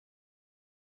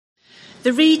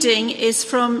The reading is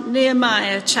from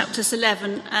Nehemiah chapters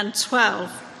 11 and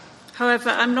 12.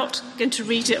 However, I'm not going to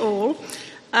read it all,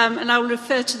 and I will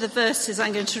refer to the verses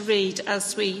I'm going to read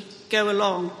as we go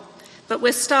along. But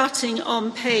we're starting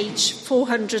on page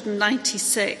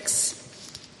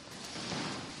 496.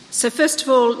 So first of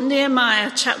all,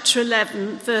 Nehemiah chapter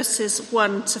 11, verses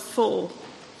 1 to 4.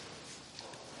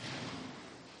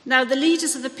 Now the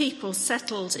leaders of the people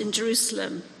settled in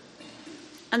Jerusalem,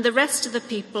 and the rest of the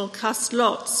people cast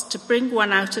lots to bring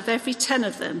one out of every 10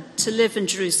 of them to live in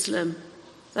Jerusalem,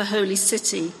 the holy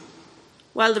city,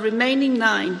 while the remaining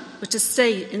 9 were to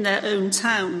stay in their own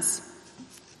towns.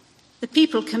 The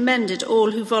people commended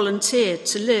all who volunteered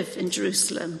to live in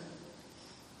Jerusalem.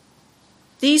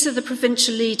 These are the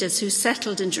provincial leaders who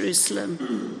settled in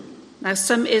Jerusalem. Now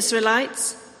some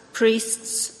Israelites,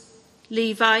 priests,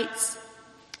 Levites,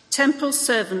 temple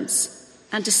servants,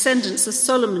 and descendants of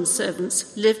Solomon's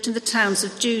servants lived in the towns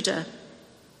of Judah,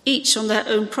 each on their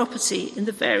own property in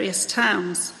the various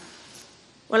towns,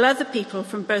 while other people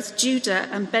from both Judah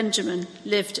and Benjamin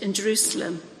lived in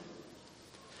Jerusalem.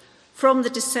 From the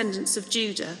descendants of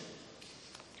Judah.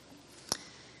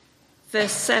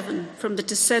 Verse 7, from the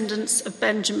descendants of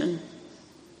Benjamin.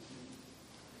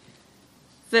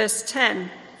 Verse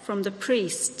 10, from the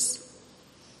priests.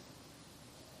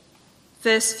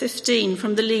 Verse 15,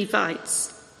 from the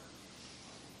Levites.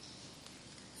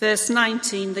 Verse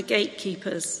 19, the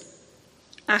gatekeepers.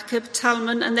 Akkub,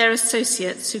 Talmon and their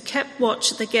associates who kept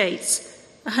watch at the gates,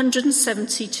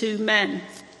 172 men.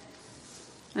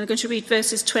 I'm going to read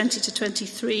verses 20 to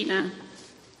 23 now.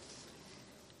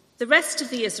 The rest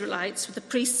of the Israelites, with the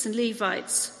priests and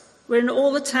Levites, were in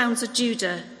all the towns of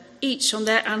Judah, each on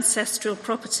their ancestral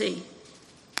property.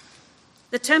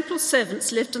 The temple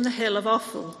servants lived on the hill of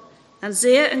Ophel, and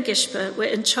Zia and Gishpa were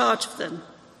in charge of them.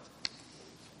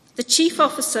 The chief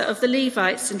officer of the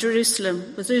Levites in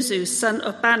Jerusalem was Uzu, son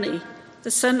of Bani,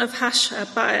 the son of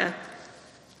Hashabiah,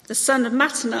 the son of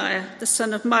Mattaniah, the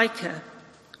son of Micah.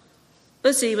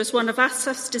 Uzi was one of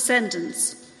Asaph's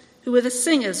descendants, who were the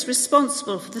singers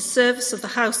responsible for the service of the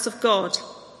house of God.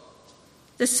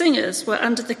 The singers were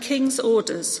under the king's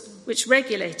orders, which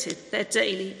regulated their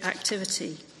daily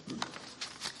activity.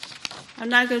 I'm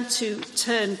now going to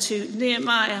turn to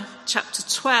Nehemiah chapter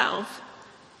 12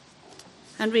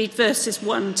 and read verses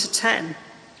 1 to 10.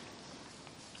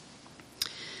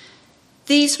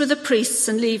 These were the priests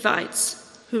and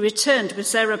Levites who returned with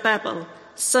Zerubbabel,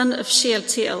 son of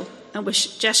Shealtiel, and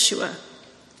with Jeshua.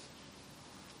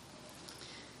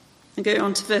 And going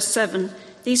on to verse 7,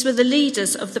 these were the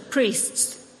leaders of the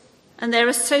priests and their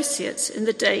associates in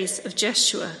the days of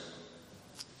Jeshua.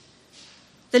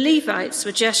 The Levites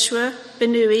were Jeshua,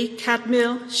 Binnui,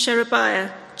 Kadmiel,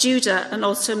 Sherebiah, Judah, and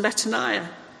also Mattaniah,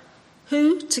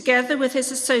 who, together with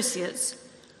his associates,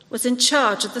 was in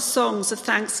charge of the songs of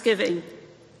thanksgiving.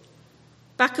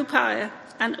 Bakupiah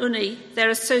and Unni, their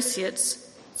associates,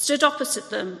 stood opposite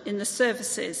them in the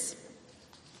services.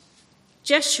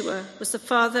 Jeshua was the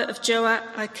father of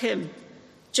Joachim,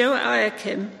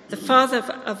 Joachim the father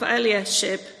of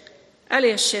Eliashib,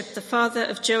 Eliashib the father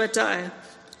of Joadiah,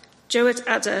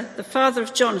 Joad-Addah the father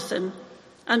of Jonathan,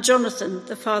 and Jonathan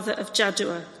the father of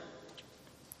Jaddua.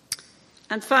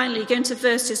 And finally, going to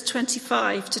verses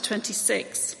 25 to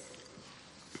 26.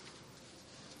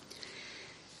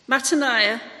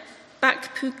 Mattaniah,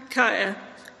 Bakbukiah,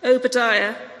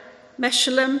 Obadiah,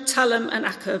 Meshullam, Talem, and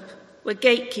Akkub were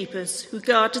gatekeepers who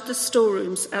guarded the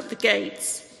storerooms at the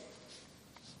gates.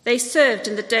 They served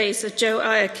in the days of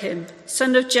Joachim,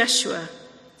 son of Jeshua,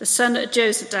 the son of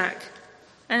Josadak,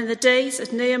 and in the days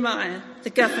of Nehemiah, the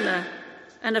governor,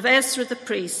 and of Ezra the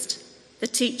priest, the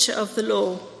teacher of the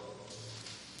law.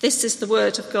 This is the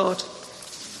word of God.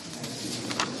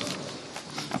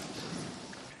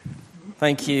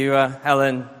 Thank you,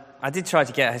 Helen. I did try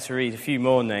to get her to read a few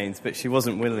more names, but she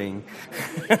wasn't willing.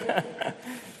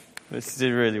 But she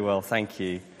did really well, thank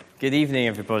you. Good evening,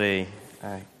 everybody.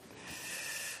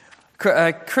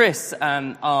 Chris,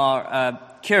 our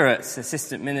curate's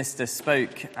assistant minister,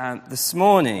 spoke this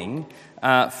morning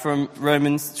from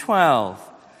Romans 12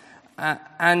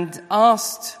 and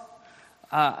asked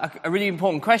a really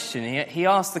important question. He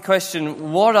asked the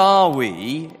question, what are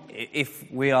we,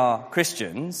 if we are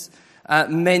Christians,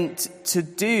 meant to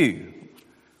do?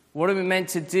 What are we meant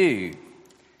to do?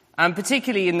 And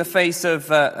particularly in the face of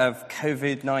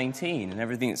COVID-19 and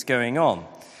everything that's going on.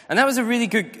 And that was a really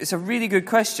good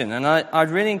question. And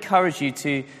I'd really encourage you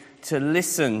to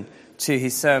listen to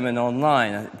his sermon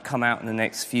online and come out in the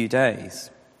next few days.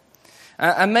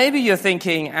 And maybe you're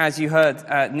thinking, as you heard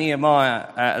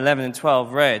Nehemiah 11 and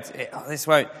 12 read, this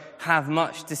won't have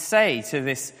much to say to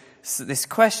this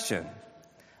question.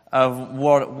 of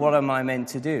what am I meant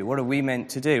to do? What are we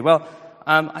meant to do? Well,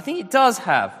 I think it does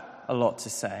have a lot to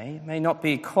say. It may not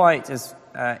be quite as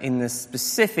in the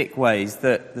specific ways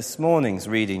that this morning's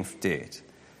reading did.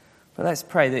 But let's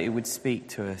pray that it would speak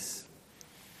to us.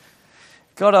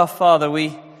 God our Father,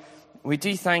 we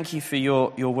do thank you for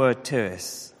your word to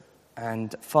us.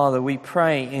 And Father, we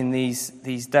pray in these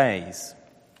days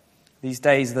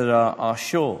that are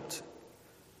short,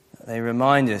 that they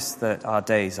remind us that our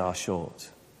days are short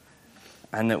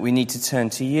and that we need to turn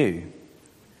to you,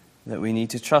 that we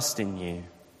need to trust in you,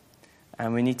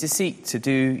 and we need to seek to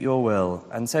do your will.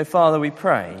 And so, Father, we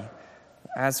pray,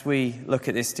 as we look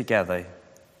at this together,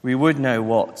 we would know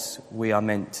what we are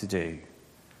meant to do.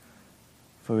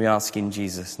 For we ask in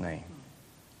Jesus' name.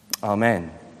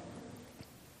 Amen.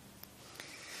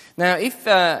 Now, if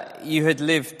you had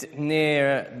lived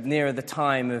nearer the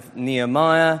time of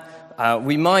Nehemiah,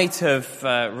 we might have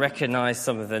recognized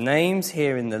some of the names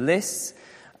here in the lists,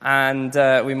 and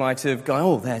we might have gone,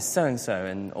 oh, there's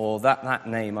so-and-so, or that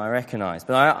name I recognize.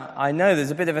 But I know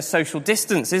there's a bit of a social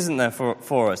distance, isn't there,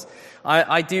 for us?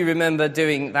 I do remember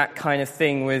doing that kind of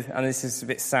thing with, and this is a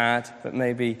bit sad, but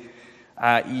maybe,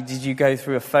 did you go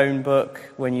through a phone book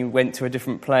when you went to a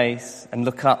different place and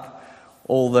look up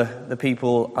all the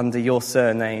people under your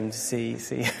surname to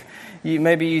see?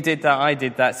 Maybe you did that, I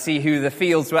did that. See who the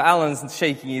fields were. Alan's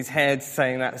shaking his head,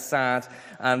 saying that's sad.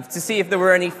 To see if there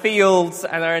were any fields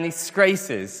and there are any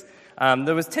scraces.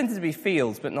 There tended to be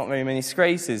fields, but not very many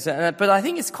scraces. But I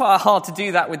think it's quite hard to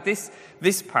do that with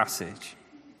this passage.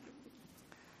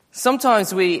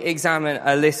 Sometimes we examine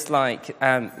a list like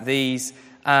these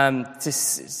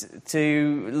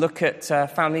to look at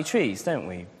family trees, don't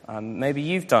we? Maybe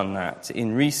you've done that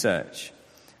in research,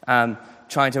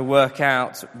 trying to work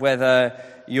out whether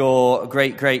your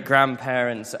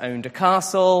great-great-grandparents owned a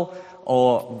castle,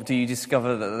 or do you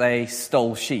discover that they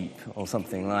stole sheep or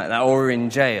something like that, or were in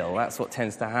jail. That's what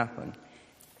tends to happen.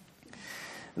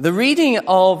 The reading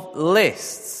of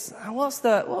lists, what's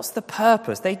the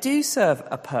purpose? They do serve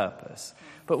a purpose,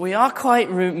 but we are quite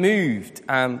removed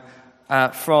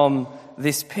from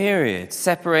this period,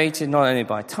 separated not only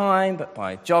by time, but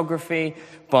by geography,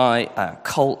 by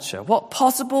culture. What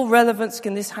possible relevance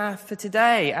can this have for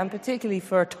today, and particularly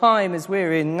for a time as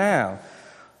we're in now?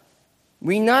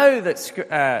 We know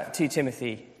that 2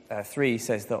 Timothy 3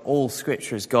 says that all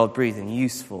Scripture is God-breathed and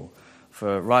useful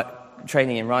for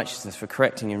training in righteousness, for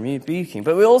correcting and rebuking.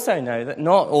 But we also know that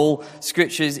not all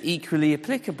Scripture is equally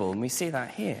applicable, and we see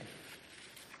that here.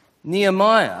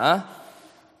 Nehemiah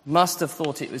must have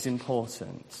thought it was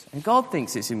important. And God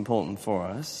thinks it's important for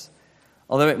us,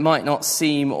 although it might not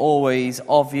seem always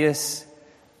obvious.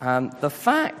 The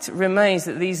fact remains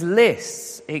that these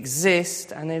lists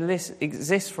exist, and they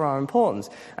exist for our importance.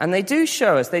 And they do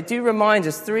remind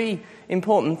us three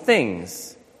important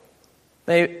things.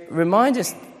 They remind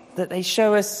us that they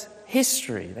show us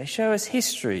history.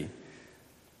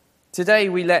 Today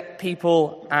we let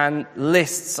people and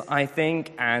lists, I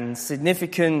think, and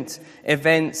significant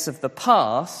events of the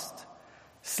past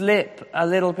slip a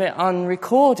little bit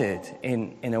unrecorded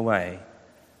in a way.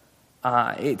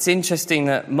 It's interesting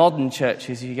that modern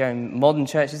churches,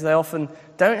 they often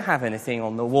don't have anything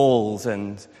on the walls,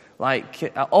 and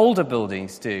like older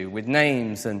buildings do, with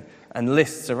names and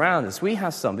lists around us. We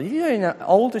have some, but if you go in an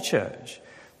older church,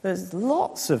 there's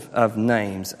lots of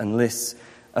names and lists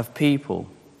of people.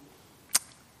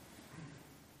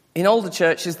 In older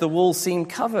churches, the walls seem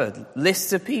covered,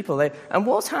 lists of people. And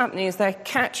what's happening is they're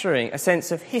capturing a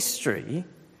sense of history,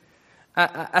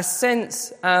 a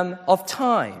sense of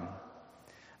time,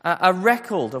 a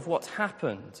record of what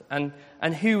happened and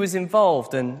who was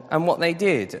involved and what they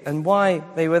did and why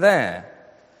they were there.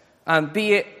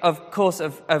 Be it, of course,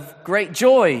 of great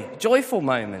joyful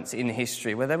moments in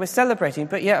history where they were celebrating,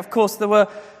 but yet, of course, there were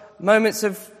moments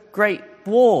of great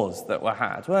wars that were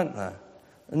had, weren't there?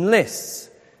 And lists.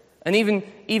 And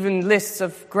even lists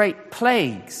of great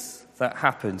plagues that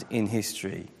happened in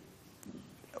history.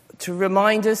 To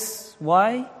remind us,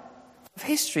 why? Of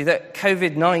history, that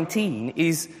COVID-19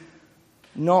 is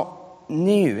not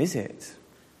new, is it?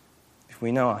 If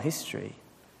we know our history.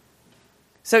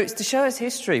 So it's to show us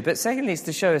history, but secondly it's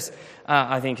to show us,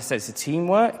 I think it says,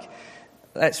 teamwork.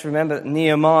 Let's remember that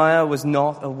Nehemiah was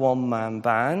not a one-man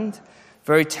band.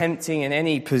 Very tempting in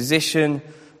any position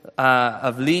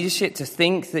of leadership to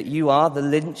think that you are the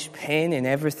linchpin in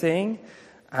everything.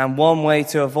 And one way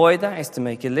to avoid that is to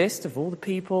make a list of all the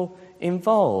people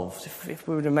involved. If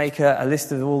we were to make a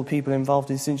list of all the people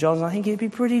involved in St. John's, I think it'd be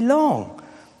pretty long.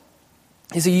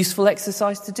 It's a useful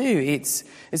exercise to do. It's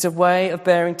a way of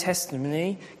bearing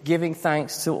testimony, giving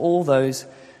thanks to all those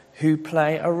who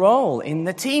play a role in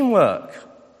the teamwork.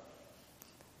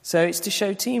 So it's to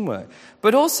show teamwork.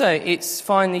 But also it's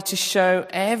finally to show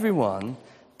everyone,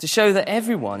 to show that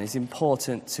everyone is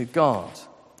important to God.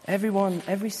 Everyone,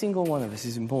 every single one of us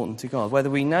is important to God. Whether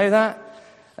we know that,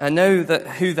 know that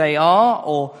who they are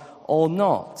or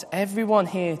not. Everyone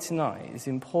here tonight is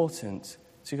important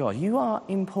to God. You are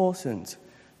important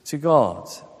to God.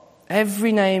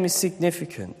 Every name is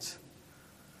significant.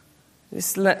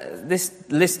 This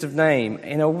list of name,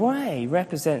 in a way,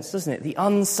 represents, doesn't it, the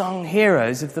unsung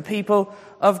heroes of the people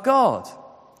of God,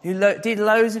 who did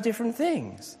loads of different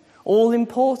things, all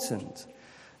important.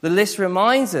 The list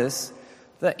reminds us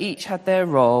that each had their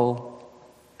role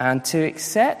and to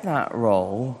accept that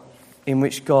role in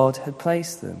which God had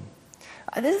placed them.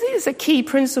 I think there's a key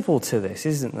principle to this,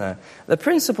 isn't there? The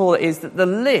principle is that the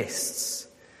lists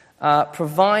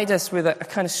provide us with a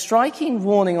kind of striking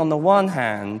warning on the one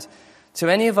hand to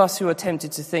any of us who are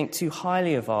tempted to think too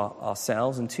highly of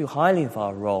ourselves and too highly of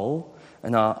our role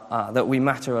and that we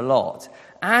matter a lot,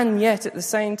 and yet at the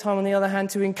same time, on the other hand,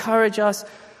 to encourage us,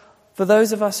 for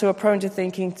those of us who are prone to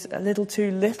thinking a little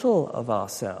too little of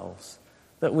ourselves,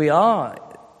 that we are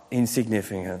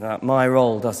insignificant, that my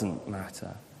role doesn't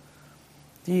matter.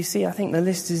 Do you see, I think the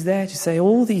list is there to say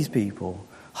all these people,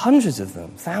 hundreds of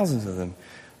them, thousands of them,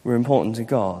 were important to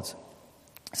God.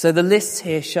 So the lists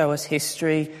here show us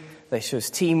history, they show us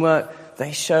teamwork,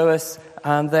 they show us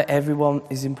that everyone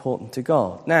is important to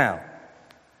God. Now,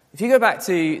 if you go back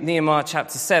to Nehemiah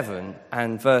chapter 7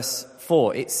 and verse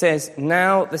 4, it says,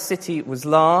 "Now the city was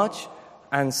large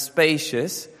and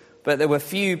spacious, but there were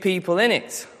few people in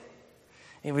it.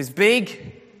 It was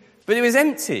big, but it was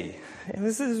empty. There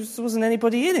wasn't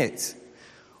anybody in it."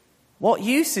 What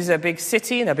use is a big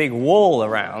city and a big wall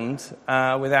around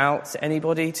without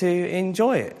anybody to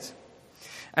enjoy it?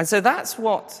 And so that's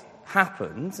what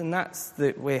happened, and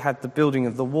we had the building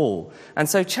of the wall. And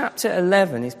so chapter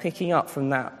 11 is picking up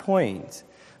from that point.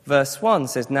 Verse 1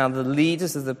 says, "Now the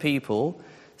leaders of the people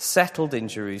settled in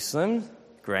Jerusalem."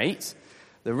 Great.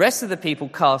 "The rest of the people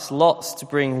cast lots to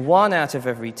bring one out of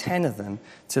every 10 of them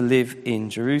to live in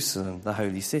Jerusalem, the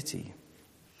holy city."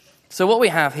 So what we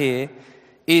have here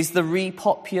is the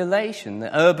repopulation,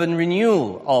 the urban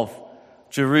renewal of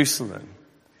Jerusalem.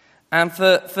 And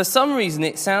for some reason,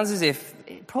 it sounds as if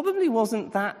it probably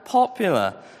wasn't that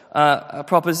popular a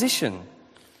proposition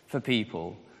for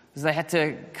people, because they had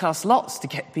to cast lots to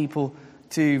get people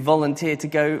to volunteer to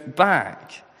go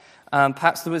back.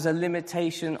 Perhaps there was a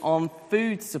limitation on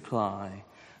food supply.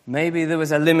 Maybe there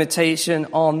was a limitation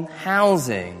on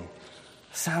housing.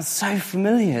 Sounds so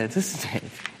familiar, doesn't it,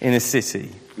 in a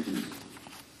city?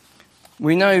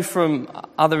 We know from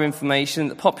other information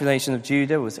that the population of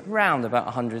Judah was around about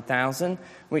 100,000,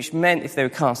 which meant if they were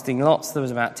casting lots, there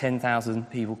was about 10,000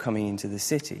 people coming into the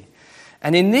city.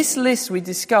 And in this list we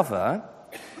discover,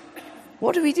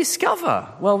 what do we discover?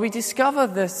 Well, we discover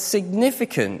the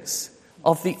significance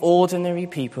of the ordinary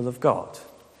people of God.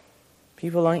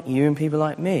 People like you and people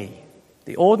like me.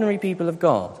 The ordinary people of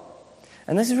God.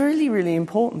 And this is really, really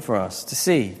important for us to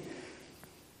see.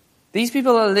 These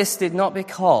people are listed not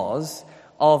because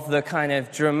of the kind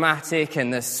of dramatic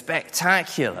and the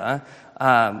spectacular,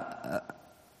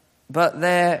 but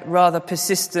their rather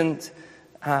persistent,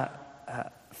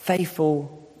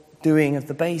 faithful doing of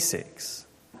the basics.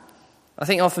 I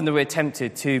think often that we're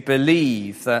tempted to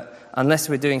believe that unless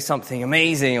we're doing something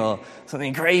amazing or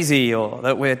something crazy, or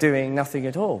that we're doing nothing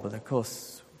at all, but of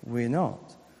course we're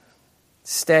not.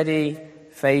 Steady,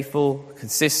 faithful,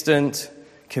 consistent,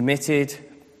 committed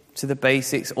to the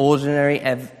basics, ordinary,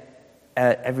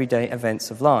 everyday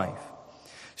events of life.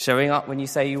 Showing up when you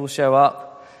say you will show up,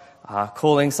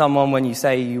 calling someone when you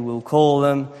say you will call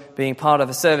them, being part of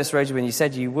a service rota when you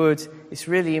said you would. It's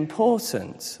really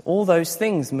important. All those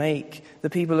things make the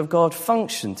people of God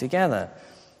function together.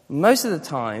 Most of the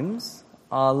times,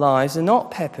 our lives are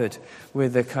not peppered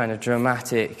with the kind of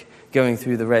dramatic going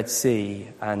through the Red Sea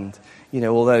and,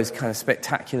 all those kind of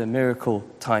spectacular miracle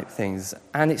type things.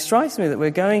 And it strikes me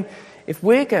that if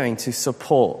we're going to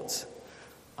support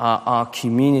our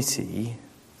community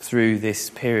through this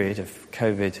period of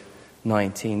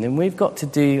COVID-19, then we've got to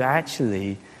do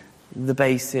actually the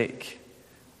basic,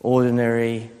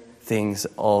 ordinary things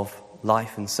of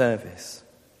life and service.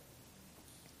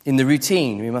 In the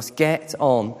routine, we must get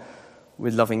on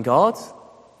with loving God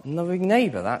and loving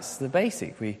neighbour. That's the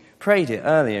basic. We prayed it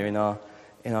earlier in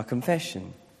our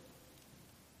confession.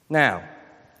 Now,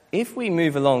 if we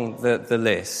move along the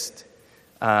list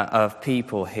of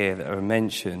people here that are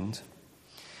mentioned,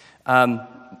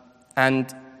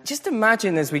 and just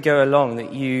imagine as we go along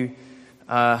that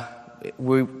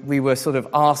we were sort of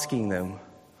asking them,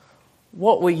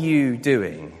 what were you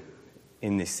doing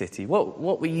in this city? What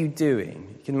were you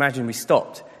doing? You can imagine we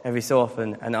stopped every so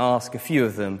often and asked a few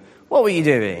of them, what were you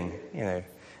doing?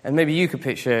 And maybe you could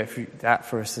picture that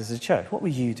for us as a church. What were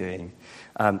you doing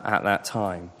at that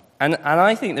time? And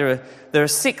I think there are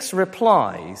 6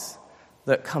 replies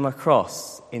that come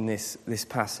across in this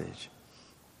passage.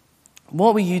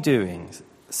 What were you doing?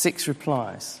 6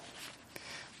 replies.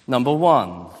 Number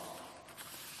 1,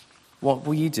 what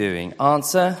were you doing?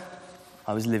 Answer,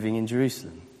 I was living in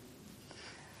Jerusalem.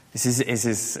 This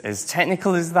is as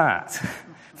technical as that.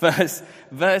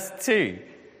 Verse 2,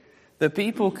 the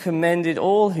people commended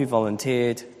all who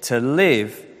volunteered to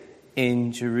live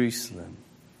in Jerusalem.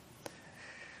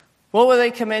 What were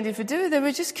they commended for doing? They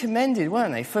were just commended,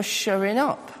 weren't they, for showing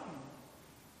up,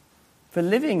 for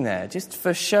living there, just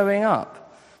for showing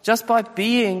up, just by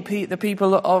being the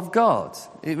people of God.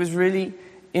 It was really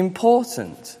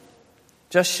important.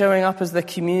 Just showing up as the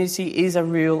community is a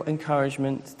real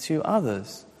encouragement to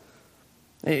others.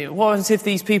 It wasn't as if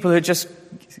these people had just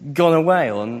gone away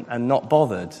and not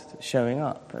bothered showing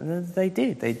up. They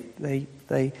did.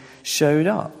 They showed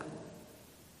up.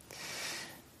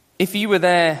 If you were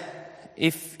there,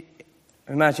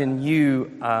 imagine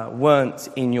you weren't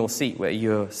in your seat where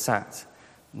you're sat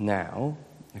now.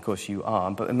 Of course you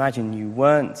are, but imagine you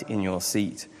weren't in your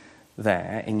seat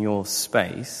there, in your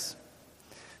space.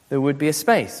 There would be a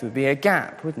space, there would be a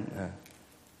gap, wouldn't there?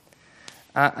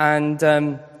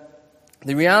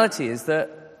 The reality is that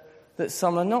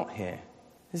some are not here,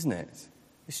 isn't it?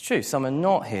 It's true, some are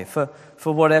not here for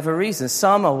whatever reason.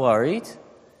 Some are worried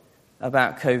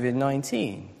about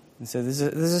COVID-19, and so there's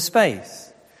a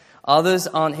space. Others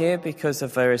aren't here because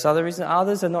of various other reasons.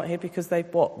 Others are not here because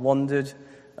they've wandered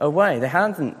away. They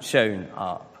haven't shown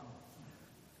up.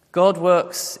 God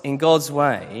works in God's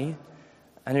way,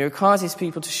 and He requires His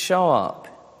people to show up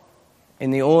in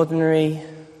the ordinary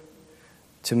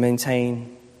to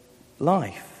maintain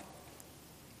life.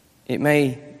 It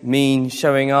may mean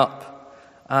showing up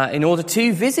in order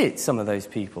to visit some of those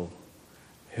people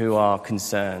who are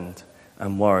concerned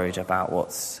and worried about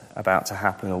what's about to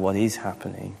happen or what is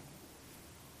happening.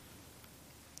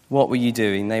 What were you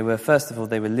doing? First of all,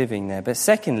 they were living there. But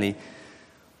secondly,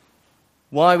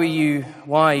 why are you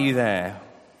there?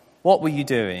 What were you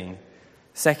doing?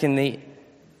 Secondly,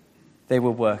 they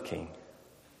were working.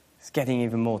 It's getting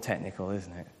even more technical,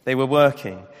 isn't it? They were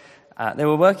working. They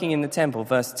were working in the temple,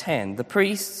 verse 10. The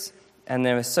priests and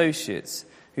their associates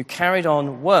who carried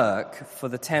on work for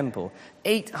the temple.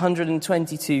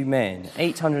 822 men.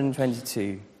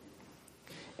 822.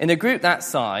 In a group that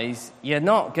size, you're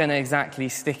not going to exactly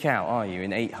stick out, are you,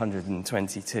 in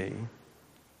 822?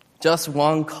 Just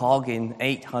one cog in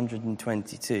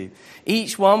 822.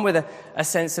 Each one with a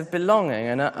sense of belonging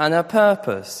and a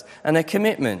purpose and a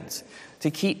commitment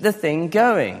to keep the thing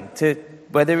going, to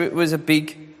whether it was a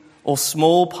big or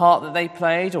small part that they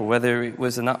played, or whether it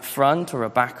was an up front or a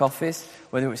back office,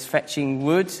 whether it was fetching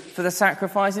wood for the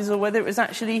sacrifices, or whether it was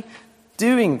actually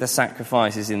doing the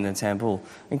sacrifices in the temple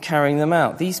and carrying them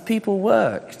out. These people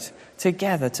worked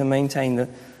together to maintain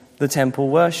the temple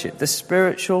worship, the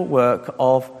spiritual work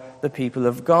of the people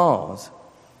of God.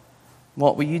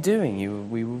 What were you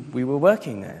doing? We were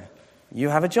working there. You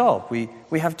have a job. We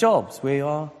have jobs. We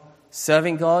are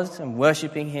serving God and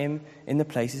worshipping Him in the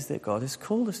places that God has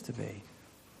called us to be.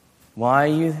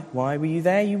 Why were you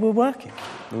there? You were working.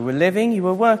 We were living, you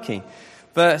were working.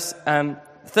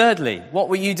 Thirdly, what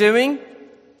were you doing?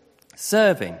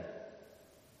 Serving.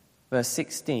 Verse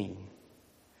 16.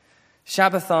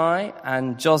 Shabbathai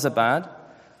and Jozabad,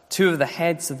 2 of the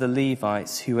heads of the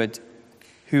Levites who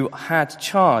had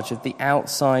charge of the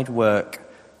outside work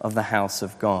of the house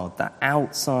of God. That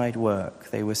outside work.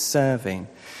 They were serving.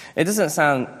 It doesn't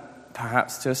sound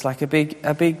perhaps to us like a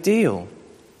big deal.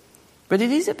 But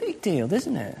it is a big deal,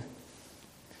 isn't it?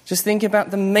 Just think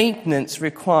about the maintenance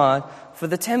required for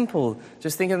the temple.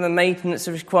 Just think of the maintenance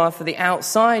required for the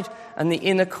outside and the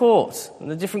inner court, and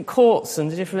the different courts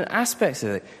and the different aspects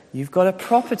of it. You've got a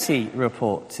property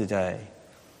report today.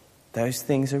 Those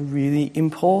things are really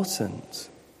important.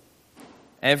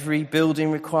 Every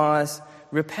building requires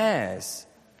repairs,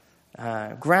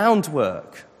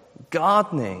 groundwork,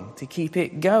 gardening to keep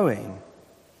it going.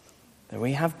 Then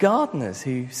we have gardeners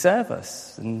who serve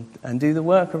us and do the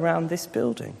work around this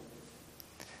building.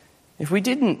 If we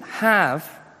didn't have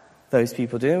those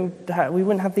people doing, we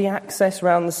wouldn't have the access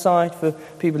around the side for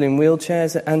people in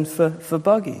wheelchairs and for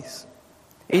buggies.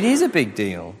 It is a big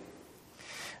deal.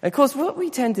 Of course, what we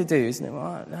tend to do, isn't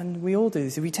it, and we all do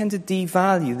this, we tend to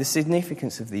devalue the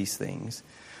significance of these things.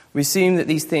 We assume that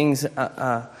these things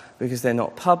are because they're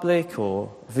not public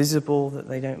or visible, that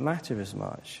they don't matter as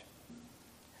much.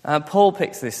 Paul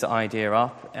picks this idea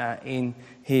up in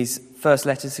his first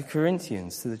letter to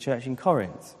Corinthians, to the church in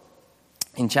Corinth.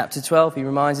 In chapter 12, he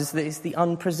reminds us that it's the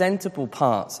unpresentable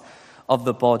parts of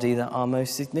the body that are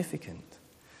most significant.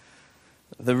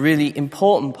 The really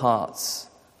important parts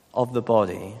of the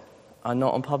body are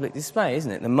not on public display,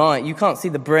 isn't it? The mind, you can't see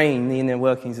the brain, the inner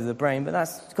workings of the brain, but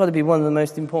that's got to be one of the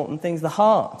most important things, the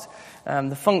heart,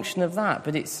 the function of that.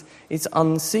 But it's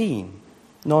unseen,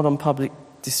 not on public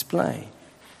display.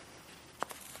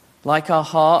 Like our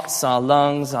hearts, our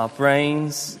lungs, our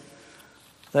brains,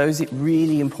 those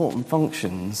really important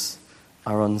functions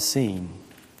are unseen.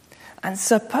 And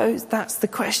suppose that's the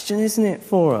question, isn't it,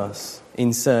 for us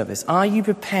in service? Are you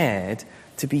prepared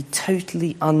to be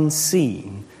totally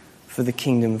unseen for the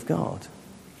kingdom of God?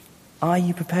 Are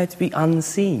you prepared to be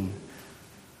unseen?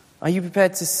 Are you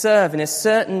prepared to serve in a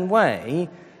certain way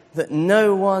that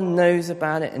no one knows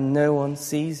about it and no one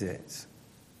sees it?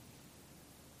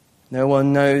 No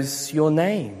one knows your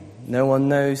name. No one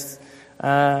knows,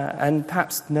 and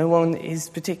perhaps no one is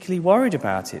particularly worried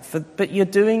about it. But you're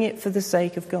doing it for the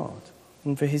sake of God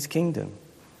and for his kingdom.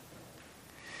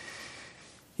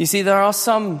 You see, there are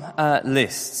some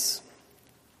lists.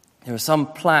 There are some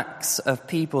plaques of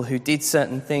people who did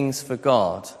certain things for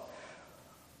God.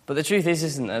 But the truth is,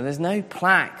 isn't there? There's no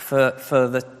plaque for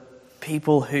the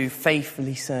people who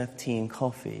faithfully serve tea and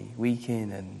coffee week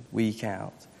in and week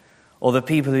out. Or the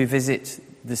people who visit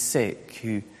the sick,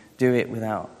 who do it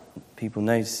without people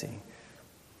noticing.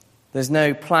 There's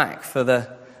no plaque for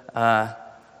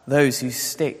those who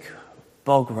stick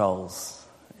bog rolls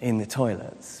in the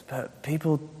toilets. But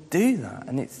people do that,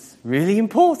 and it's really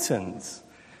important,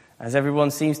 as everyone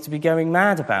seems to be going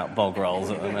mad about bog rolls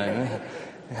at the moment.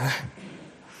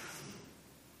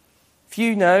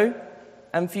 Few know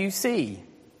and few see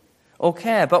or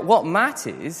care. But what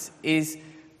matters is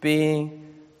being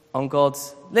on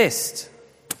God's list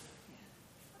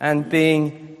and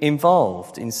being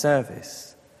involved in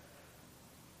service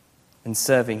and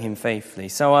serving him faithfully.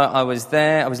 So I was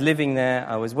there, I was living there,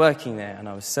 I was working there, and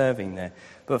I was serving there.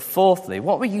 But fourthly,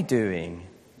 what were you doing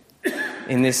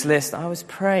in this list? I was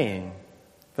praying.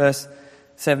 Verse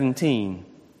 17.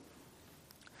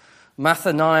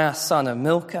 Mathaniah, son of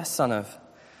Milcah, son of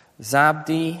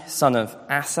Zabdi, son of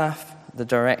Asaph, the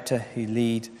director who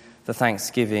lead the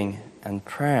thanksgiving and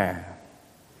prayer.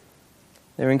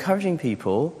 They were encouraging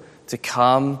people to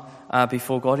come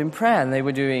before God in prayer, and they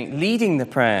were leading the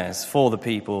prayers for the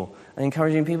people and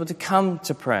encouraging people to come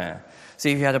to prayer. So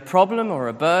if you had a problem or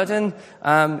a burden,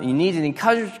 you needed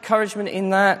encouragement in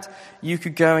that, you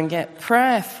could go and get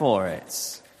prayer for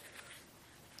it.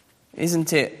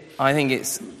 Isn't it? I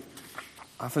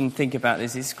often think about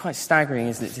this, it's quite staggering,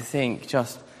 isn't it, to think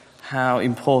just how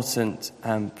important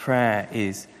prayer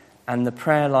is, and the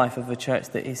prayer life of a church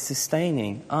that is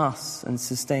sustaining us and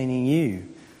sustaining you.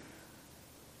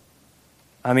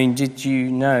 I mean, did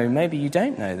you know, maybe you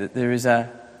don't know, that there is an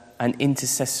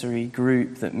intercessory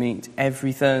group that meet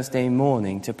every Thursday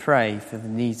morning to pray for the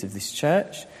needs of this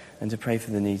church and to pray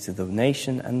for the needs of the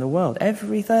nation and the world.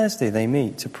 Every Thursday they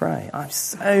meet to pray. I'm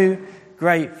so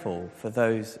grateful for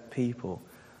those people.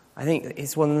 I think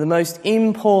it's one of the most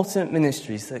important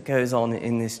ministries that goes on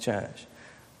in this church.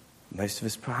 Most of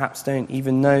us perhaps don't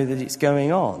even know that it's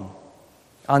going on,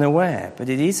 unaware, but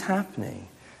it is happening,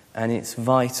 and it's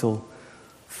vital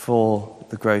for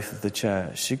the growth of the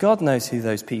church. So God knows who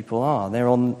those people are. They're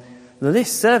on the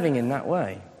list, serving in that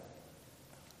way.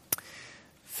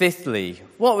 Fifthly,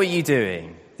 what were you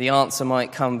doing? The answer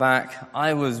might come back,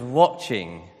 I was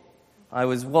watching.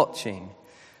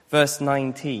 Verse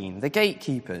 19, the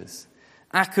gatekeepers,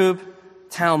 Akub,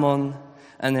 Talmon,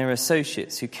 and their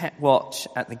associates who kept watch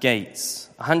at the gates,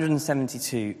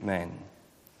 172 men.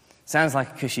 Sounds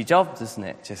like a cushy job, doesn't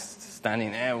it? Just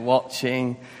standing there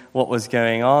watching what was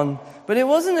going on. But it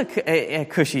wasn't a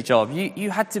cushy job. You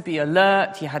had to be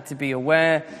alert, you had to be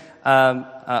aware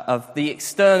of the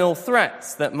external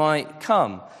threats that might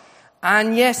come.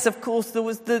 And yes, of course,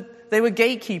 they were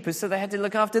gatekeepers, so they had to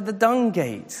look after the dung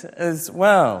gate as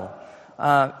well.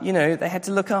 They had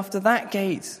to look after that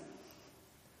gate.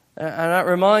 And that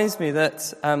reminds me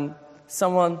that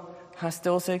someone has to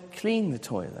also clean the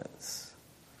toilets.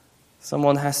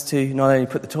 Someone has to not only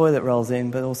put the toilet rolls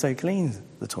in, but also clean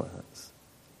the toilets.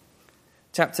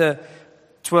 Chapter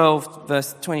 12,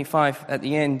 verse 25, at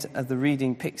the end of the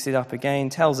reading, picks it up again,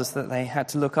 tells us that they had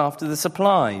to look after the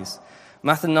supplies.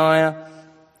 Mathaniah,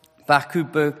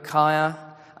 Bakbukiah,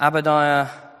 Abadiah,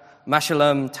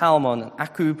 Meshullam, Talmon, and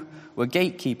Akub were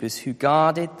gatekeepers who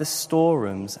guarded the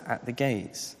storerooms at the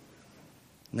gates.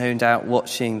 No doubt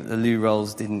watching that the loo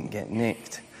rolls didn't get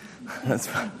nicked. That's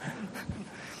right.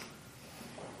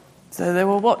 So they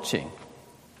were watching.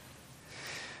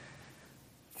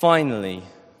 Finally,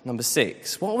 number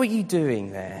 6, what were you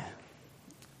doing there?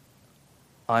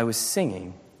 I was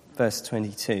singing, verse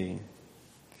 22.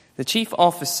 The chief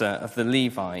officer of the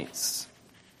Levites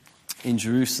in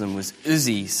Jerusalem was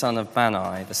Uzzi, son of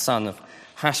Bani, the son of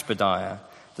Hashbadiah,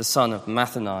 the son of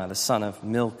Mathaniah, the son of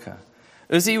Milcah.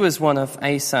 Uzzi was one of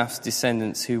Asaph's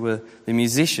descendants who were the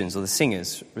musicians or the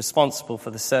singers responsible for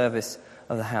the service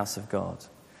of the house of God.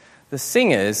 The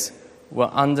singers were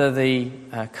under the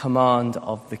command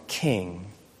of the king.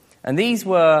 And these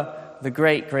were the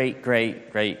great,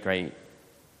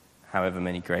 however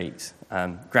many great,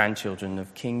 grandchildren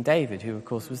of King David, who, of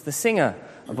course, was the singer,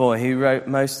 a boy who wrote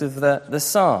most of the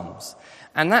Psalms.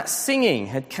 And that singing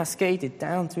had cascaded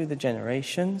down through the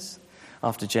generations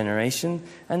after generation,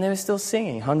 and they were still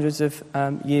singing hundreds of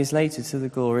years later to the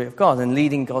glory of God and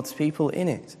leading God's people in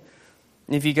it.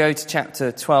 And if you go to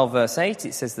chapter 12, verse 8,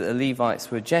 it says that the Levites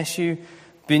were Jeshua,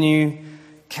 Binu,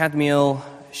 Kadmiel,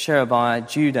 Sherebiah,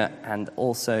 Judah, and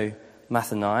also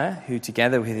Mathaniah, who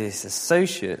together with his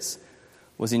associates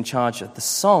was in charge of the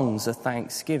songs of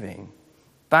thanksgiving.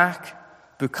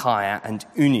 Bak, Bukiah, and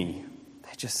Uni.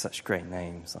 They're just such great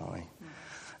names, aren't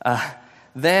they?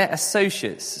 Their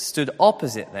associates stood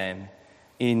opposite them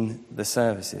in the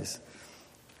services.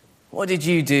 What did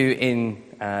you do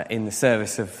in the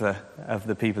service of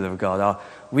the people of God? Oh,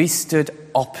 we stood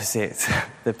opposite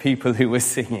the people who were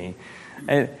singing.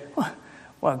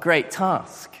 What a great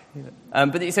task.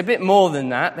 But it's a bit more than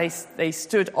that. They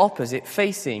stood opposite,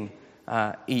 facing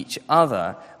each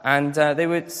other, and they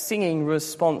were singing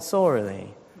responsorily.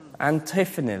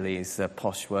 Antiphonally is the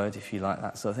posh word, if you like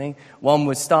that sort of thing. One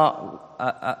would start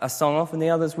a song off, and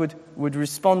the others would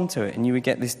respond to it, and you would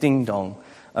get this ding-dong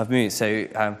of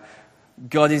music. So,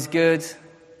 God is good,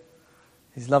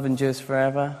 His love endures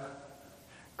forever.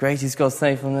 Great is God's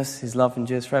faithfulness, His love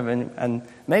endures forever. And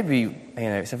maybe,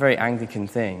 it's a very Anglican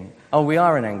thing. Oh, we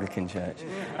are an Anglican church.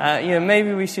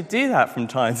 Maybe we should do that from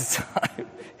time to time.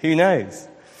 Who knows?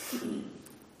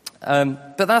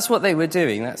 But that's what they were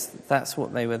doing. That's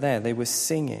what they were there. They were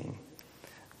singing.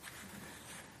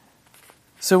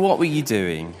 So what were you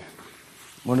doing?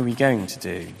 What are we going to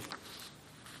do?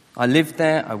 I lived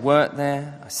there, I worked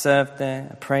there, I served there,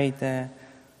 I prayed there,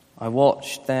 I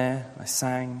watched there, I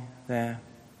sang there.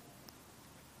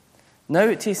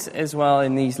 Notice as well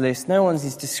in these lists, no one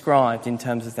is described in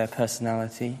terms of their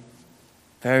personality.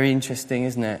 Very interesting,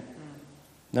 isn't it?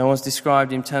 No one's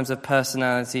described in terms of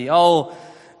personality. Oh,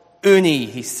 Uni,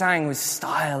 he sang with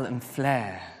style and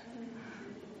flair.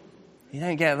 You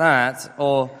don't get that.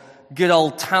 Or good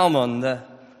old Talmon,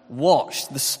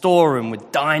 watched the storeroom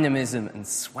with dynamism and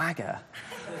swagger.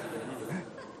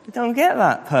 You don't get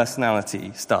that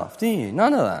personality stuff, do you?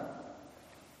 None of that.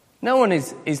 No one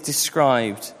is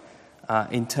described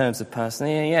in terms of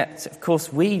personality, and yet, of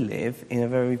course, we live in a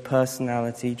very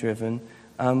personality-driven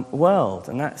world,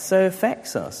 and that so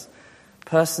affects us.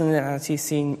 Personality is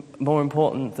seen more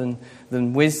important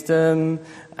than wisdom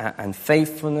and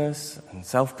faithfulness and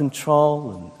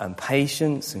self-control and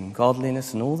patience and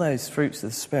godliness and all those fruits of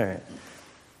the Spirit.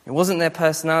 It wasn't their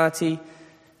personality,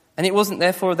 and it wasn't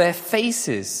therefore their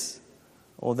faces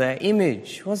or their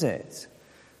image, was it?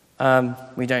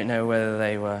 We don't know whether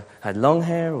they had long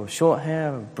hair or short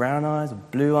hair, or brown eyes or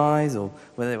blue eyes, or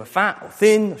whether they were fat or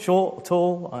thin, or short or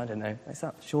tall. I don't know. Is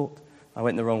that short? I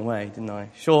went the wrong way, didn't I?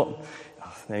 Short.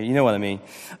 Oh, you know what I mean.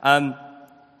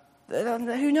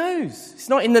 Who knows? It's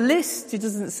not in the list. It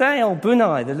doesn't say,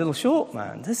 Bunai, the little short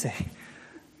man, does it?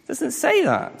 It doesn't say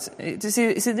that. It's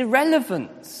an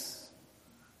irrelevance.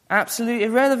 Absolute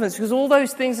irrelevance, because all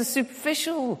those things are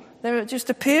superficial. They're just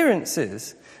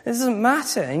appearances. It doesn't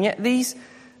matter. And yet these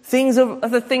things are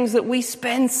the things that we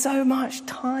spend so much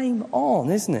time on,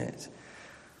 isn't it?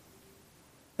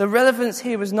 The relevance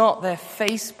here was not their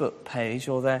Facebook page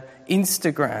or their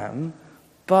Instagram,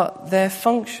 but their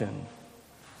function.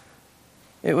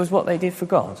 It was what they did for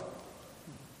God.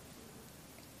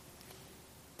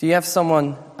 Do you have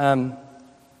someone, I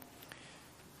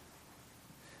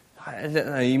don't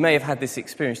know, you may have had this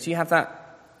experience. Do you have that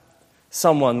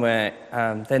someone where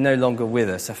they're no longer with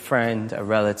us, a friend, a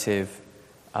relative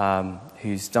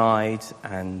who's died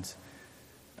and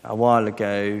a while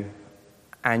ago,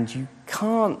 and you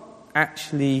can't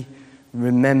actually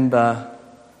remember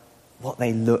what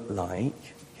they look like?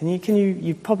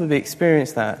 You've probably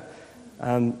experienced that.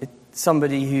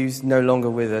 Somebody who's no longer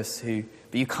with us,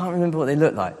 but you can't remember what they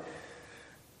look like.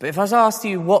 But if I was asked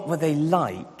you what were they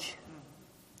like,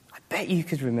 I bet you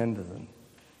could remember them.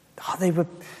 Oh,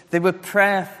 they were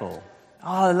prayerful.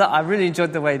 Oh, I really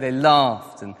enjoyed the way they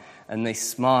laughed and they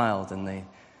smiled and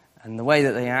and the way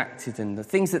that they acted and the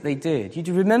things that they did. You'd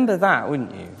remember that,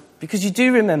 wouldn't you? Because you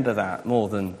do remember that more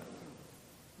than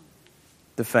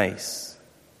the face.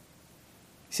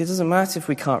 You see, it doesn't matter if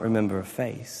we can't remember a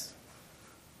face,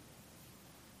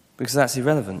 because that's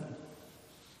irrelevant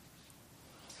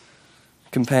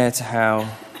compared to how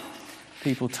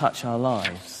people touch our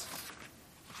lives.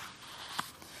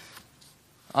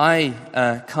 I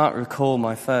can't recall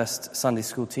my first Sunday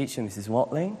school teacher, Mrs.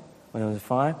 Watling, when I was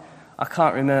 5. I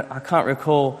can't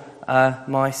recall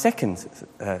my second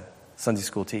Sunday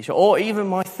school teacher, or even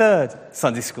my third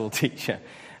Sunday school teacher.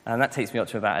 And that takes me up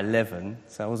to about 11,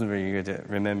 so I wasn't really good at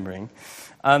remembering.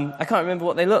 I can't remember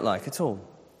what they looked like at all.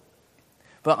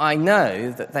 But I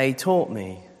know that they taught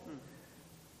me.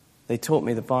 They taught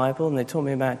me the Bible, and they taught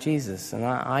me about Jesus.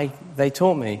 And they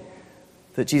taught me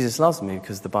that Jesus loves me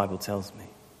because the Bible tells me.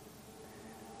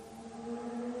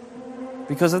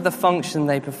 Because of the function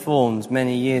they performed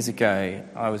many years ago,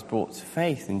 I was brought to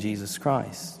faith in Jesus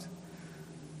Christ.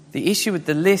 The issue with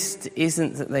the list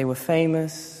isn't that they were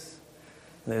famous,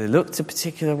 that they looked a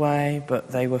particular way,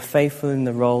 but they were faithful in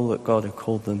the role that God had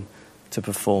called them to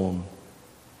perform.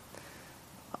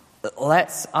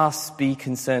 Let us be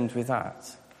concerned with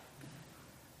that.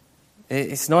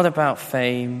 It's not about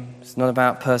fame, it's not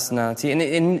about personality, and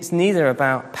it's neither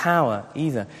about power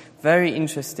either. Very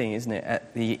interesting, isn't it,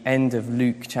 at the end of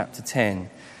Luke chapter 10,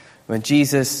 when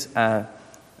Jesus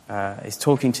is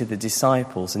talking to the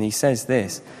disciples, and he says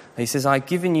this. He says, "I've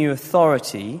given you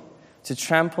authority to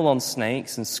trample on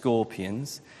snakes and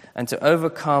scorpions, and to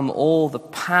overcome all the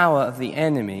power of the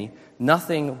enemy.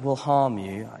 Nothing will harm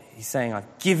you." He's saying,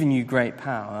 I've given you great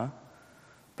power.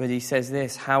 But he says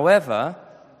this, "However,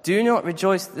 do not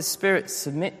rejoice that the spirits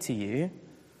submit to you,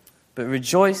 but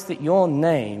rejoice that your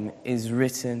name is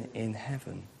written in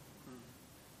heaven."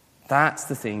 That's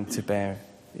the thing to bear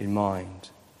in mind.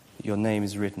 That your name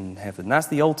is written in heaven. That's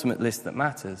the ultimate list that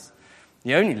matters.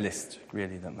 The only list,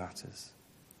 really, that matters.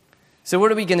 So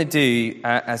what are we going to do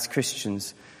as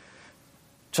Christians?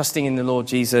 Trusting in the Lord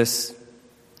Jesus,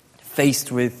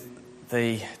 faced with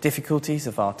the difficulties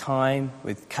of our time,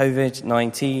 with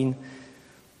COVID-19.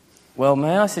 Well,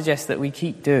 may I suggest that we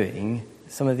keep doing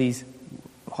some of these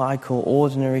what I call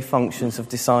ordinary functions of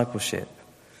discipleship,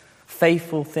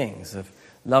 faithful things of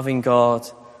loving God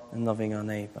and loving our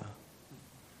neighbour.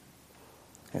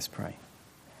 Let's pray.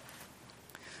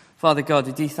 Father God,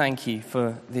 we do thank you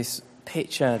for this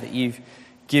picture that you've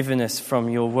given us from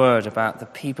your word about the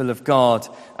people of God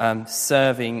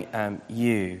serving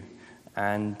you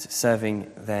and serving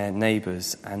their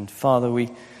neighbours. And Father,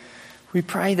 we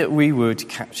pray that we would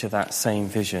capture that same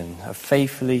vision of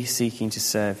faithfully seeking to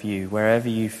serve you wherever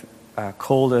you've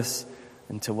called us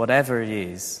and to whatever it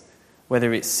is,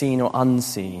 whether it's seen or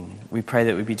unseen. We pray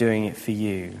that we'd be doing it for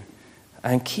you.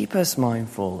 And keep us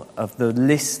mindful of the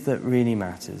list that really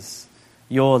matters,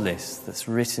 your list that's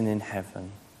written in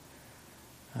heaven.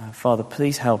 Father,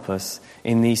 please help us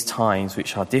in these times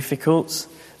which are difficult,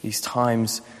 these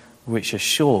times which are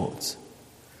short,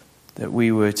 that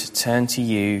we would turn to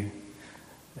you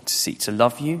to seek to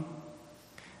love you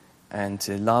and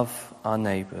to love our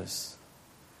neighbours,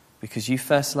 because you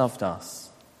first loved us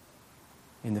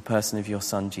in the person of your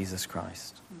Son, Jesus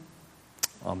Christ.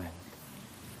 Amen.